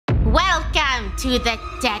Welcome to the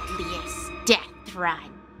deadliest death run.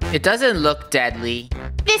 It doesn't look deadly.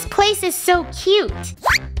 This place is so cute.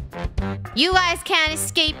 You guys can't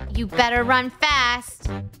escape. You better run fast.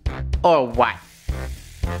 Or what?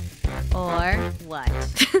 Or what?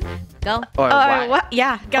 Go. Or what?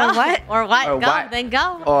 Yeah, Go. or what? Or what? Or go. what? Then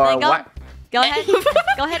go. Or then go. what? Go ahead.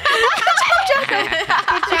 Go ahead. Good job,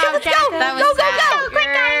 Jacko. That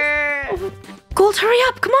was Go, Gold, hurry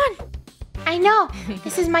up, come on. I know.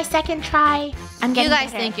 This is my second try. I'm You getting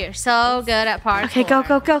guys better. think you're so good at parkour. Okay, go.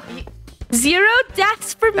 0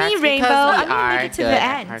 deaths for That's me, because Rainbow. we I'm gonna are make it to good the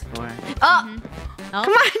at end. parkour. Oh. Oh.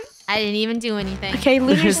 Come on. I didn't even do anything. Okay,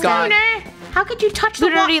 Lunar's Lunar gone. gone. Lunar, how could you touch the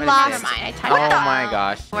Literally wall? lost. Never mind, I touched Oh it. my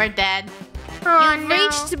gosh. We're dead. Oh, You've no.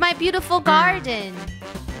 reached my beautiful garden.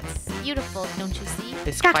 It's beautiful, don't you see?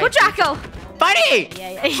 It's Draco, quite Draco. funny.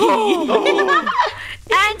 Yeah.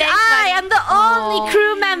 And I am the only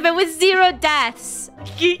crew member with 0 deaths.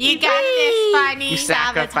 You got this, funny. You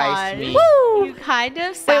sacrificed me. Woo! You kind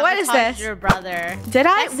of Wait, what is sabotaged this? your brother. Did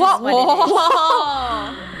I? This is what it Whoa. is.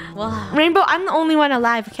 Whoa. Rainbow, I'm the only one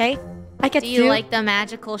alive, okay? I get Do to you like the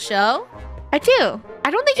magical show? I do.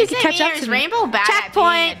 I don't think you can catch up to me. Rainbow bad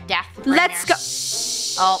Checkpoint. at being a death bringer? Let's go.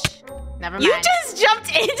 Oh, never mind. You just jumped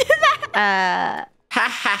into that. Ha ha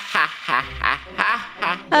ha ha ha ha.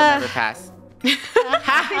 You'll never pass. Really?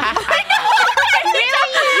 You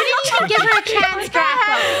didn't even give her a chance,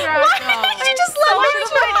 Draco. Why did you just let me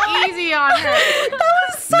easy on her. That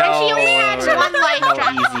was so No. She only had one life, No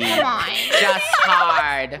Draco. easy. Come on. Just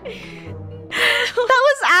hard. That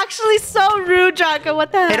was actually so rude, Draco.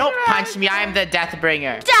 What the Hey, heck? don't punch me. I am the death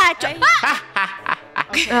bringer.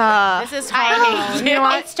 This is hard. You know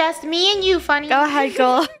what? It's just me and you, funny. Go ahead,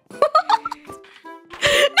 Gold.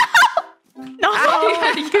 No!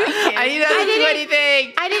 I didn't do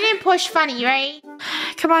anything. I didn't push funny, right?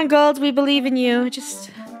 Come on, Gold. We believe in you. Just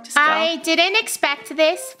go. I didn't expect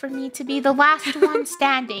this for me to be the last one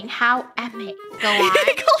standing. How epic. Go on.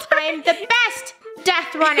 I'm the best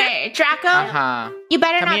death runner, Draco. Uh-huh. You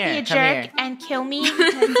better Come not here, be a come jerk here. and kill me.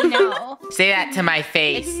 Because, you know. Say that to my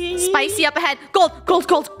face. Spicy up ahead. Gold. Go.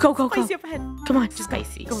 Spicy up ahead. Come on.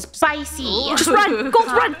 Spicy. Spicy. Just run. Gold,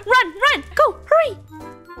 run. Go. Hurry.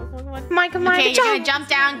 Come on. Okay, you're gonna jump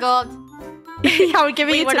down, Gold. Yeah, we're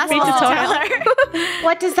giving you We're a not free supposed to tutorial. tell her.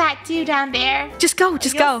 What does that do down there? Just go.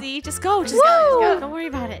 You'll see. Just go. Just go. Woo! Don't worry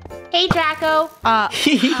about it. Hey, Draco. Aw.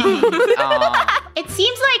 It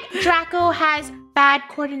seems like Draco has bad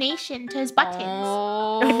coordination to his buttons.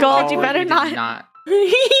 Oh. Gold, you better did not.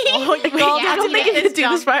 Oh, Gold, I don't think you can do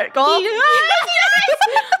this part. Gold.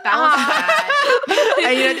 That was bad. I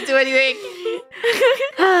didn't have to do anything.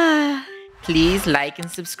 Please like and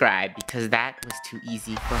subscribe because that was too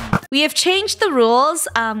easy for me. We have changed the rules.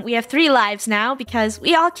 We have 3 lives now because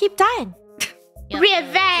we all keep dying.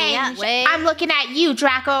 Revenge. Yeah, wait. I'm looking at you,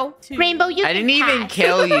 Draco. Rainbow, you I can didn't even pass.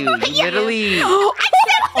 kill you. Literally.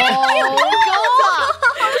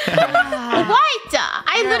 What?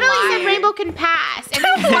 I literally said Rainbow can pass. And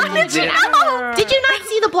then did you not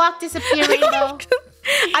see the block disappear, Rainbow?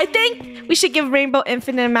 I think we should give Rainbow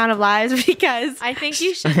infinite amount of lives because I think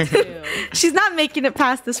you should too. she's not making it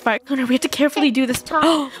past this part. Oh no, we have to carefully do this.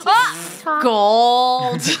 Talk.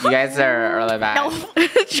 Gold. You guys are really bad.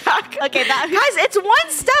 Okay, guys, it's 1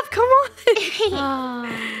 step. Come on.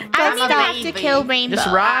 I don't even have to baby. kill Rainbow. Just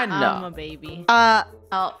run. I'm a baby. Uh,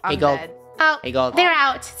 Oh, I'm Hey, Gold. dead. Oh, Hey, Gold. they're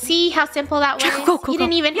out. See how simple that was? Go. You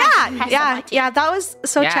didn't even have to press the button. yeah. That was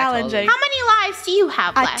so Yeah, challenging. How many lives do you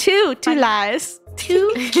have left? 2 lives.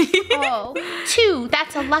 2? Oh, 2.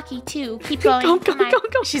 That's a lucky 2. Keep going. Go. Come on.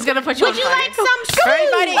 She's gonna put you Would on you fire. like some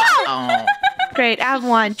Everybody. soup? Oh. Great, I have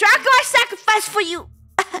 1. Draco, I sacrificed for you.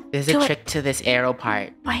 There's a trick to this arrow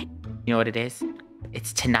part. What? You know what it is?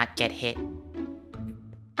 It's to not get hit.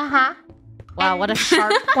 Uh-huh. Wow, what a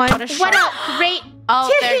sharp one. What a What sharp. a great Oh,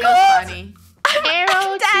 there goes Funny.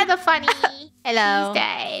 arrow to the funny. Hello. He's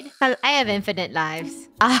dead. I have infinite lives.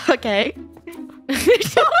 Okay.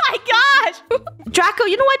 Oh my gosh. Draco,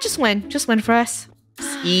 you know what? Just win for us.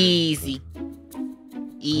 Easy.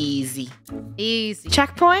 Easy. Easy.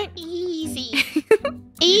 Checkpoint. Easy.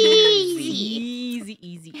 Easy.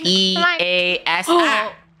 Easy.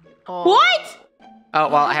 E-A-S-I. What? Oh,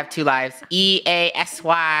 well, I have 2 lives.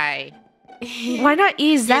 E-A-S-Y. Why not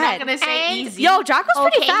ease You're that? not gonna say And- easy. Yo, Draco's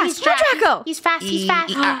pretty fast. He's Go, Draco. He's fast. He's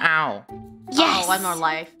fast. Ow. Yes. Oh, 1 more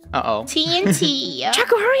life. Uh-oh. TNT.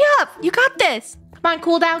 Draco, hurry up. You got this. Come on,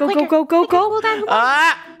 cool down. Go. Quicker. Go. Cool down. Go.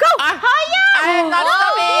 I'm not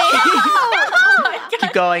stopping.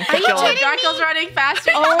 Keep going. Keep going. Draco's running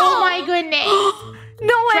faster. Oh my goodness.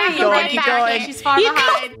 No way. Draco, Going, run keep back. going. She's far You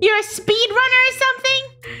behind. You're a speed runner or something?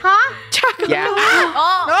 Huh? Draco. Yeah.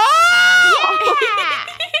 Oh. Oh!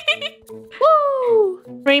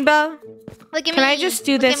 Rainbow, Look at me. can I just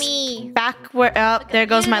do Look this At me. backward? Oh, there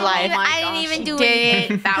goes my life. I didn't even do it.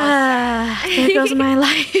 anything. There goes my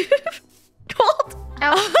life. Cold.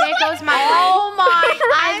 Oh, there goes my Oh my!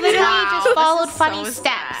 I literally just followed This is funny so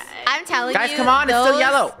steps. sad. I'm telling Guys, you. come on, it's still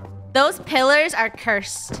yellow. Those pillars are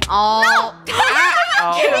cursed. Oh.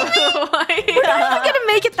 Oh. I'm not gonna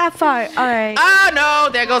make it that far. All right. Oh no,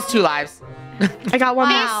 there goes 2 lives. I got one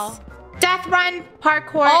more. Wow. Death run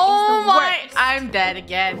parkour Oh is the my! worst. I'm dead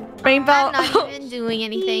again. Rainbow. I'm not even doing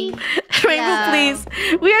anything. Rainbow, Yeah. please.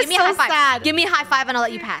 We are Give me a so high five. sad. Give me a high five and I'll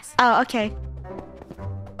let you pass. Oh, okay.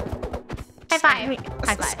 High five.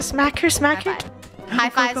 High five. Smack her, smack High her. five. High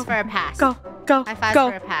fives go. for a pass. Go, go, High fives go.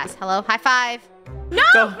 for a pass. Hello? High five. No,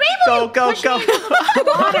 Go, Rainbow, go, you go, pushed go. me into the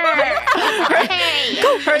water. Hey.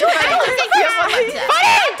 Hurry,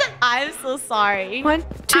 I'm so sorry. 1,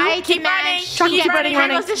 2. I keep running. Chucky, keep running,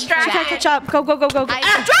 running. Rainbow's distracted. Chucky, catch up. Go, go, go, go, go.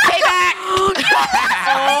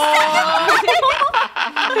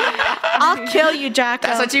 I'll kill you, Jacko.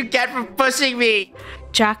 That's what you get for pushing me.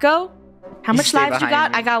 Jacko, how much stay lives you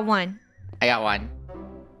got? behind me. I got 1. I got 1.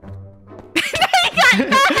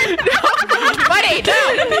 Buddy,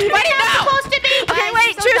 no! Buddy, no! Supposed to be. Okay,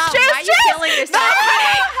 wait, so choose, dumb. choose, Why are you killing yourself?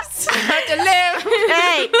 I have to live.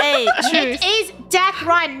 Hey, It is death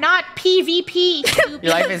run, not PvP.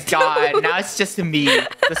 Your life is gone. Now it's just me,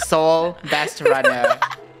 the sole best runner.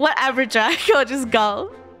 whatever, Jacko, just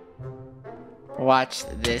go. Watch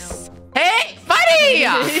this. Hey, buddy!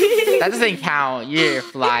 That doesn't count. You're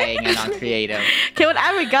flying and on creative. Okay,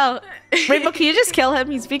 whatever, go. Rainbow, can you just kill him?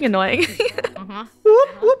 He's being annoying.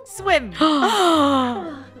 Swim.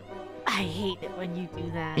 Oh, I hate it when you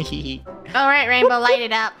do that. All right, Rainbow, light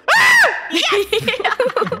it up.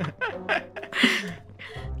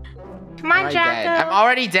 Come on, I'm Jacko.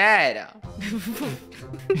 already dead.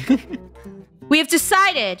 we have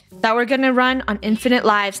decided that we're gonna run on infinite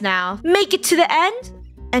lives now. Make it to the end,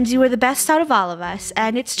 and you are the best out of all of us.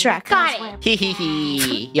 And it's Jacko. Got it. Hee hee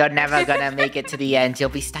hee. You're never gonna make it to the end. You'll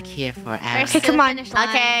be stuck here forever. Okay, come on.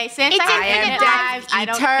 Okay, since It's I have infinite infinite lives, I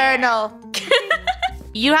don't care. eternal.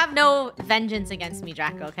 You have no vengeance against me,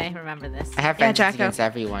 Draco, okay? Remember this. I have Yeah, vengeance Jacko. against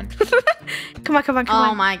everyone. Come on, come on, come Oh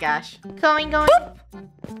on. my gosh. Going. Oh.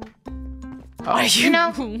 You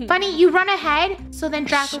know, Bunny, you run ahead, so then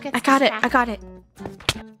Draco gets I got it. I distracted. got it.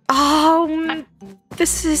 Oh,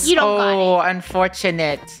 this is. You don't got it. Oh,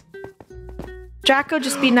 unfortunate. Draco,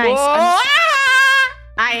 just be nice. Oh,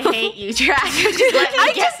 I hate you, Draco. Just let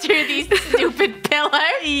me get through these stupid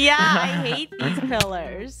pillars. Yeah, I hate these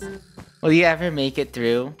pillars. will you ever make it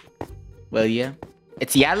through? Will you?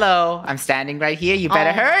 It's yellow. I'm standing right here. You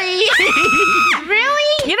better Oh. hurry.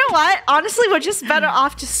 Really? You know what? Honestly, we're just better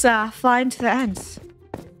off just flying to the ends.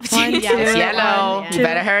 1, 2, Yeah, It's yellow. yeah. You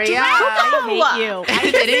better hurry up. I hate you. I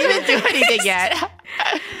didn't even do anything yet.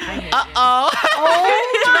 Uh-oh. I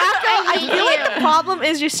feel like the problem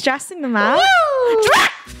is you're stressing them out.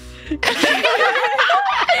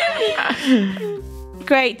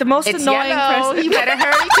 Great, the most It's annoying yellow. person. You better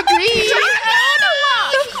hurry to green.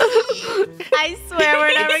 I swear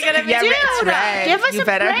we're never gonna be Yeah, but it's red. give us You a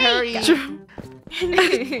better break. hurry. See,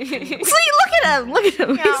 look at him. Look at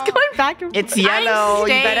him. He's No. going back and forth. It's yellow. You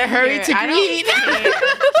staying better hurry here. to I green.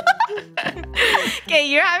 Okay,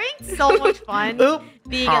 you're having so much fun Oop.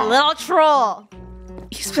 being Aw. a little troll.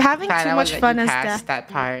 He's having Fine, too I much won't let fun you as pass death. that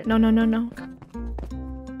part. No, no, no, no.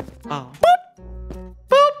 Oh.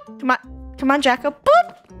 Come on, Jacko.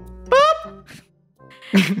 Boop.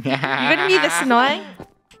 You're gonna be this annoying.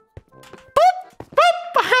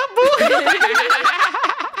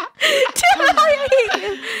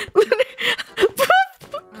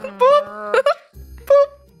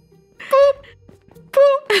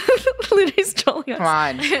 Luna's trolling us. Come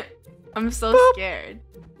on. I'm so scared.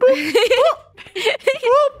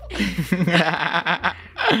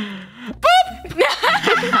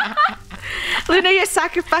 Luna, your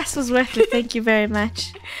sacrifice was worth it. Thank you very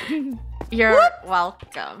much. You're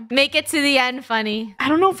welcome. Make it to the end, funny. I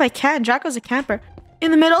don't know if I can. Draco's a camper.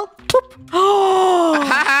 In the middle. Boop. Oh,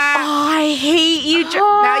 I hate you,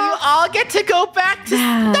 Now you all get to go back to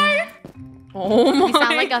start. Oh my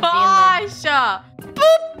sound like a gosh.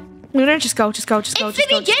 Luna, just go, just go, just go, It's just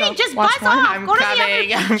the go. beginning. Just Watch buzz one. off. I'm Go to the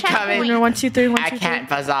coming. other I'm checkpoint. coming. Luna, 1, 2, 3, 1, 2, I 3. can't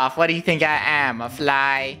buzz off. What do you think I am? A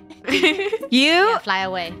fly? You, Fly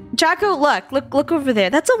away. Draco, look over there.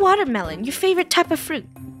 That's a watermelon. Your favorite type of fruit.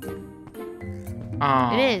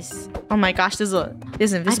 Oh. It is. Oh my gosh, this is I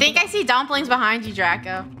invisible. think I see dumplings behind you,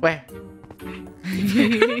 Draco. Where? Oh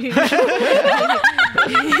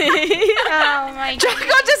my god.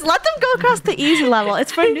 Draco, just let them go across the easy level.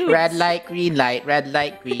 It's for noobs. Red light, green light, red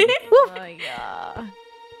light, green. Oh my god.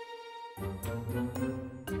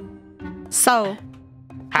 So,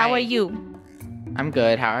 how Hi. are you? I'm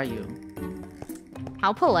good. How are you?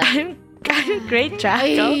 How polite. I'm great,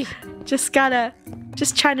 Draco. Just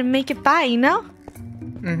trying to make it by, you know?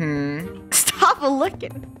 Mm-hmm. Stop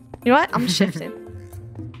looking. You know what? I'm shifting.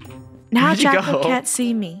 Now Where'd you Draco go? can't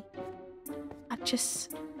see me. I'll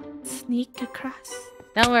just sneak across.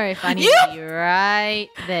 Don't worry, Funny. I'll be right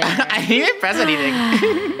there. I didn't even press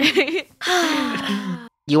anything.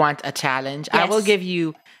 You want a challenge? I will Yes. give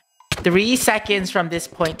you 3 seconds from this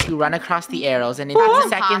point to run across the arrows, and in That's 2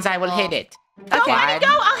 seconds I will impossible. hit it. Go, Funny, go.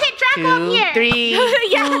 I'll hit Draco up 2, here. 3.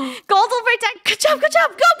 Yeah, gold will protect. Good job, good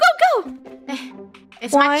job. Go, go, go.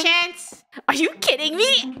 It's my One. chance. Are you kidding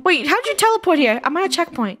me? Wait, how'd you teleport here? I'm at a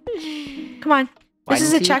checkpoint. Come on. This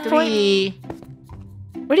is a 1, 2, checkpoint. 3.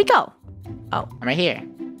 Where'd he go? I'm right here.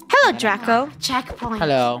 Hello, Draco. Checkpoint.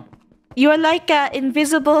 Hello. You are like an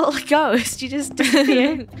invisible ghost. You just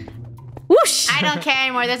disappear. Whoosh! I don't care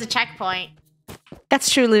anymore. There's a checkpoint. That's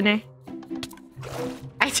true, Lunar.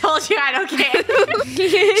 I told you I don't care.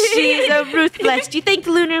 She's a ruthless. Do you think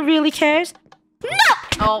Lunar really cares?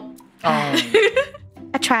 Oh, Oh.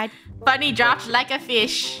 I tried. Bunny dropped like a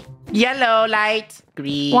fish. Yellow light.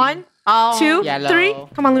 Green. 1, Oh, 2, Yellow. 3.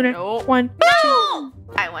 Come on, Lunar. No. 1. No!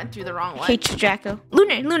 I went through the wrong one. Hate you, Draco.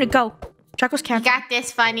 Lunar, go. Draco's You camping. got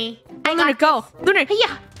this, Funny. Lunar, go. Lunar,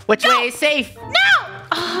 Yeah. Which way is safe?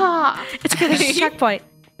 Ah. it's good. It's a checkpoint.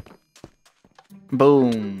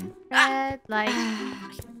 Boom. Red light.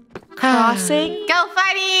 Crossing. Go,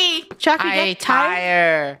 Funny! Draco, I get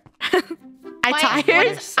tired. tire. I Wait, tired? What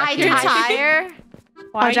is I second? You're tired. tired?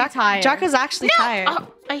 Why are you tired? Draco's actually tired. Oh,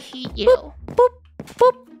 I hate you. Boop,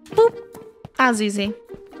 boop, boop. That was easy.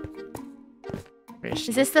 Is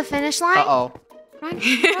this the finish line? Uh-oh.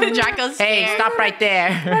 Draco's Hey, scared. stop right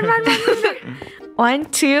there. 1,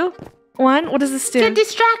 2, 1. What does this do? Good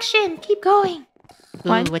distraction. Keep going. Ooh,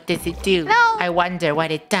 One. what does it do? No. I wonder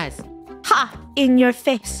what it does. Ha! In your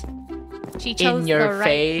face. She chose In your the right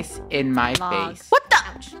face, in my log. face. What the?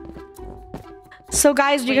 So,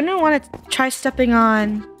 guys, you're gonna want to try stepping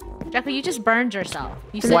on. Draco, you just burned yourself.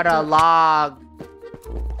 You said What a log.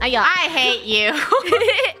 yeah. I hate you.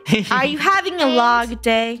 Are you having a log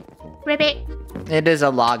day? Ribbit. It is a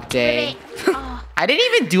log day. Ribbit. Oh. I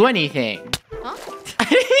didn't even do anything. Huh? I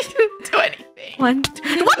didn't even do anything. 1,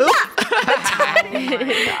 2. What the? Oh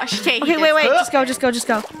my gosh. Okay, wait. Just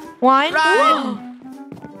go. 1. Run.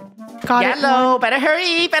 Got it. Yellow, better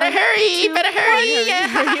hurry, better hurry, better hurry.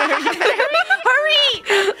 Hurry!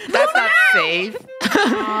 That's not safe.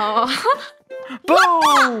 Oh.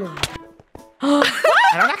 Boom.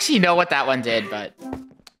 I don't actually know what that one did, but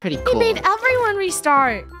pretty He cool. made everyone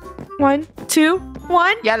restart. 1, 2,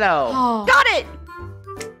 1. Yellow. Oh. Got it.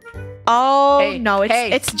 Oh Hey, no,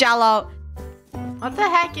 hey. it's Jello. What the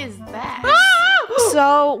heck is that?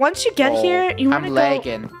 So once you get Oh, here, you want to I'm go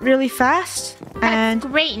lagging. really fast and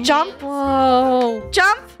Great. jump, Whoa.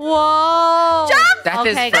 jump. Whoa. Jump! That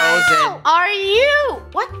is Okay, frozen. Are you?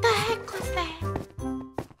 What the heck was that?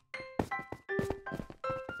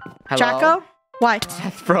 Hello? Draco, what?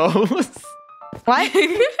 That froze. What?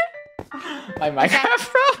 My Minecraft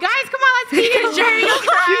froze. Guys, come on, let's keep this journey.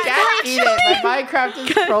 You can't eat it. My Minecraft is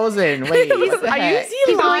frozen. Wait, what the Are you heck?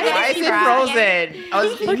 serious? Why is it Try. frozen? I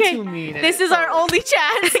was being Okay, too mean. and This it is our froze. only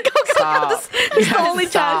chance. Stop. This is the only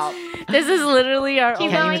Stop. This is literally our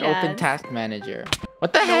Can't only even open chance. Task Manager.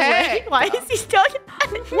 What the heck? Why is he still?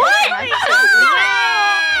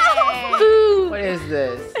 What is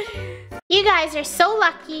this? You guys are so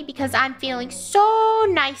lucky because I'm feeling so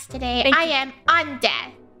nice today. I am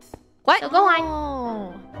undead. What? So go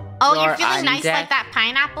on. Oh, You're you're feeling nice undead. like that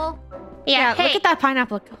pineapple? Yeah, hey, Look at that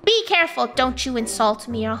pineapple. be careful. Don't you insult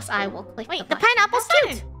me or else I will click Wait, the the button. pineapple's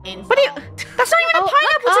cute. What do you? That's not even a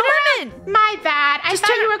pineapple. It's a lemon. My bad. I thought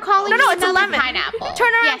turn- you were calling No, it it's a another lemon. pineapple.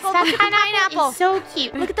 Turn around, Yes, go that look at the pineapple is so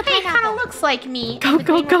cute. Look at the Hey, it kind pineapple. of looks like me. Go, The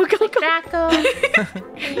go, green go, one looks go, like go. Draco.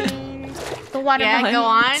 And the watermelon. Yeah, go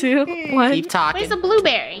on. 2, 1. Keep talking. Where's the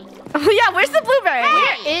blueberry? Oh yeah, where's the blueberry?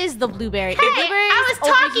 Where is the blueberry? The Hey, blueberry I is was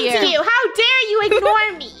over talking here. to you. How dare you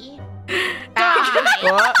ignore me?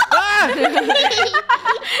 What? Ah!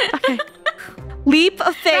 Okay. Leap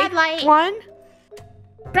of faith. Red light. 1.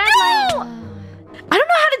 Red light. I don't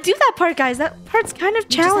know how to do that part, guys. That part's kind of You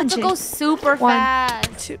just have challenging. to go super 1,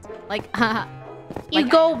 fast. 2. Like, You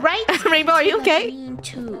go right Rainbow, are you to the okay? green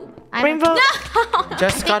tube. Rainbow.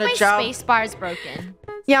 Just I gotta think my jump. space bar is broken.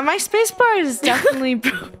 Yeah, my space bar is definitely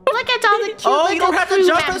broken. Look at all the cute Oh, you don't little have to crew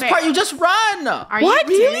jump this members. part. You just run. Are What?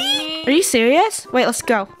 you Really? kidding me? Are you serious? Wait, let's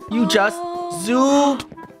go. You just zoom.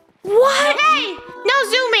 What? Hey, no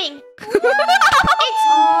zooming. It's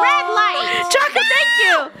red light. Draco, thank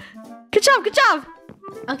you. Good job, good job.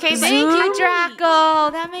 Okay, Zoom. thank you,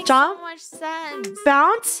 Draco. That makes Jump. so much sense.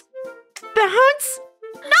 Bounce. Bounce.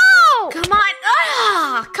 No! Come on.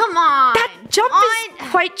 Ah, come on. That jump is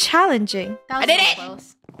quite challenging. That was I did so it.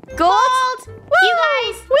 close. Gold! You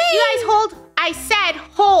guys hold. I said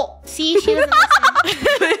hold. See, she doesn't listen.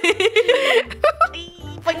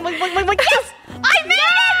 Yes! I made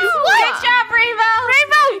it! Good job,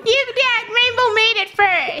 Rainbow! You did. Rainbow made it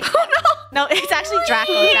first. Oh no! No, it's actually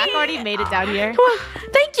Draco. Draco already made it down here. Come on.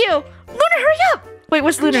 Thank you. Luna, hurry up. Wait,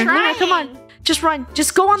 what's Luna? Luna, come on. Just run.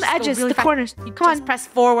 Just go on the Just go edges, really the fast. corners. You Come just on. press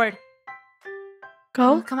forward.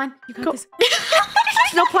 Go. Oh, come on. You got Go. this.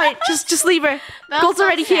 There's no point. Just leave her. That's Gold's so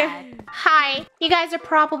already sad. here. Hi. You guys are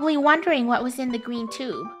probably wondering what was in the green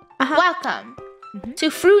tube. Uh-huh. Welcome to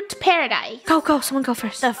Fruit Paradise. Go. Someone go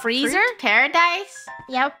first. The freezer? Paradise?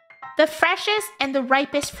 Yep. The freshest and the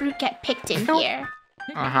ripest fruit get picked in here.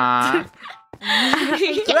 Uh-huh.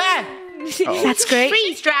 That's great.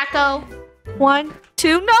 Freeze, Draco. 1,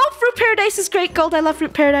 2. No, Fruit Paradise is great. Gold, I love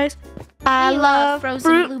Fruit Paradise. I We love frozen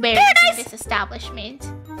Fruit blueberries in this establishment.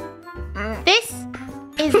 This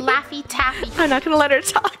is Laffy Taffy. I'm not gonna let her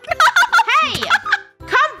talk. Hey!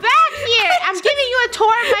 Come back here! I'm giving you a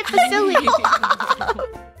tour of my facility.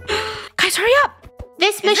 Guys, hurry up.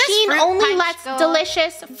 This this machine fruit only punch lets go?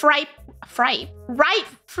 delicious, ripe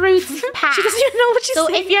fruits pass. She doesn't even know what she's So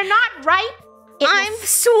saying. if you're not ripe, it I'm will chew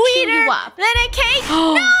sweeter you up. than a cake.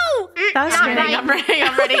 No! That was Not great. right. I'm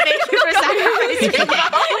ready. Thank you for sacrificing me.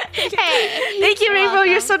 Hey. Thank you, You're Rainbow.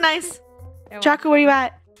 welcome. You're so nice. Draco, where you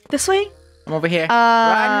at? This way? I'm over here. Uh,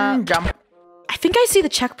 Run, jump. I think I see the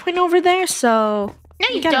checkpoint over there, so... No,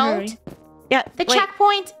 you gotta don't. hurry. Yeah. The wait.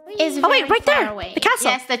 checkpoint is Oh, wait, very right far there. away. The castle.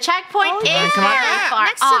 Yes, the checkpoint is come on. very far.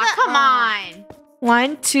 Next to Aw, the- come on.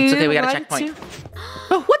 1, 2. It's okay, we got a 1, checkpoint. 2.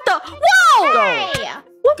 Oh, what the? Whoa! Hey!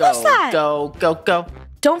 What was that? Go.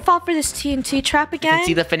 Don't fall for this TNT trap You again. can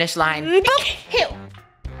see the finish line. Ew.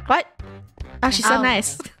 What? Oh, she's so Oh,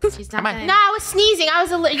 nice. She's Come not on. gonna- No, I was sneezing.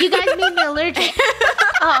 You guys made me allergic.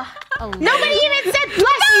 Oh. Nobody even said bless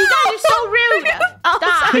you. You guys are so rude.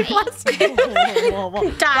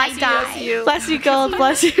 Die. Die. Bless you, Gold.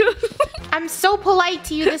 Bless you. I'm so polite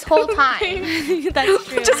to you this whole time. That's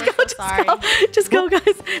true. Just go, just go,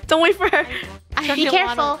 guys. Don't wait for her. Be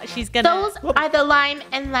careful. She's gonna. Those are the lime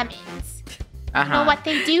and lemons. You know what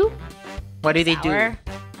they do? What do they do? Sour.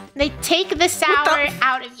 They take the sour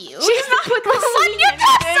out of you. She's not with the sun. You're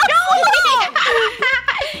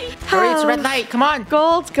Hurry, it's a red light. Come on.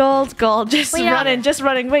 Gold. Just Wait up.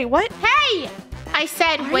 running. Wait, what? Hey! I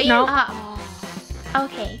said wait No. up.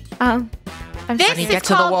 Okay. I'm This Honey, is get to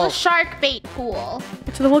the called wall. the shark bait pool.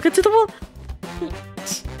 Get to the wall.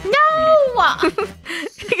 No!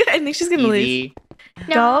 I think she's gonna leave. Easy.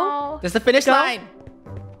 No. There's the finish Go. line.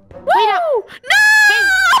 Wait up.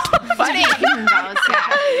 Funny.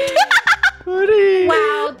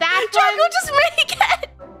 Wow, that Draco, one, just make it.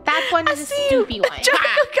 that one is a stupid one.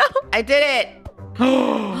 Draco, go. I did it.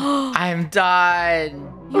 I'm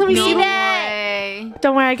done. Let me see No that. way.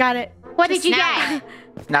 Don't worry, I got it. What did you now.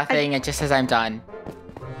 get? Nothing. It just says I'm done.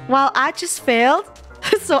 Well, I just failed,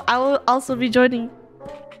 so I will also be joining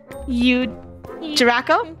you,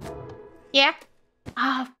 Draco. Yeah?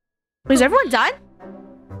 Oh, Was everyone done?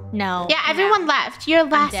 No. yeah, everyone left. You're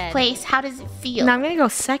last dead. place. How does it feel? No, I'm gonna go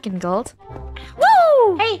second, Gold.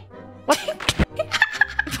 Woo! Hey. Do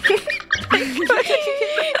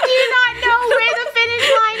you not know where the finish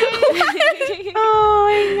line is? Oh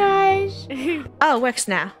my gosh. Oh, works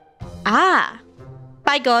now. Ah.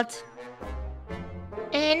 Bye, Gold.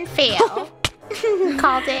 And fail.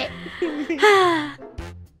 Called it.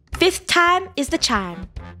 5th time is the charm,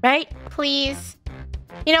 right? Please.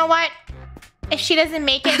 You know what? If she doesn't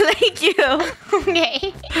make it, Thank you.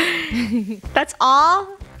 okay. That's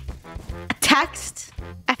all. A text.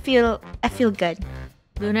 I feel good.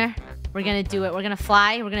 Lunar, we're gonna do it. We're gonna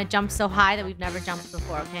fly. We're gonna jump so high that we've never jumped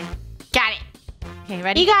before. Okay. Got it. Okay.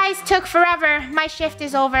 Ready? You guys took forever. My shift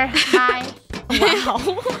is over. Bye. Wow.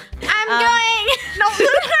 I'm going. No,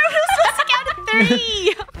 Lunar, we're supposed to count to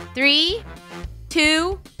 3. 3,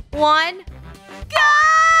 2, 1, go!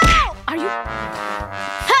 Are you?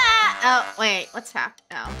 Ha! Oh, wait. What's happening?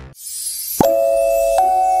 Oh.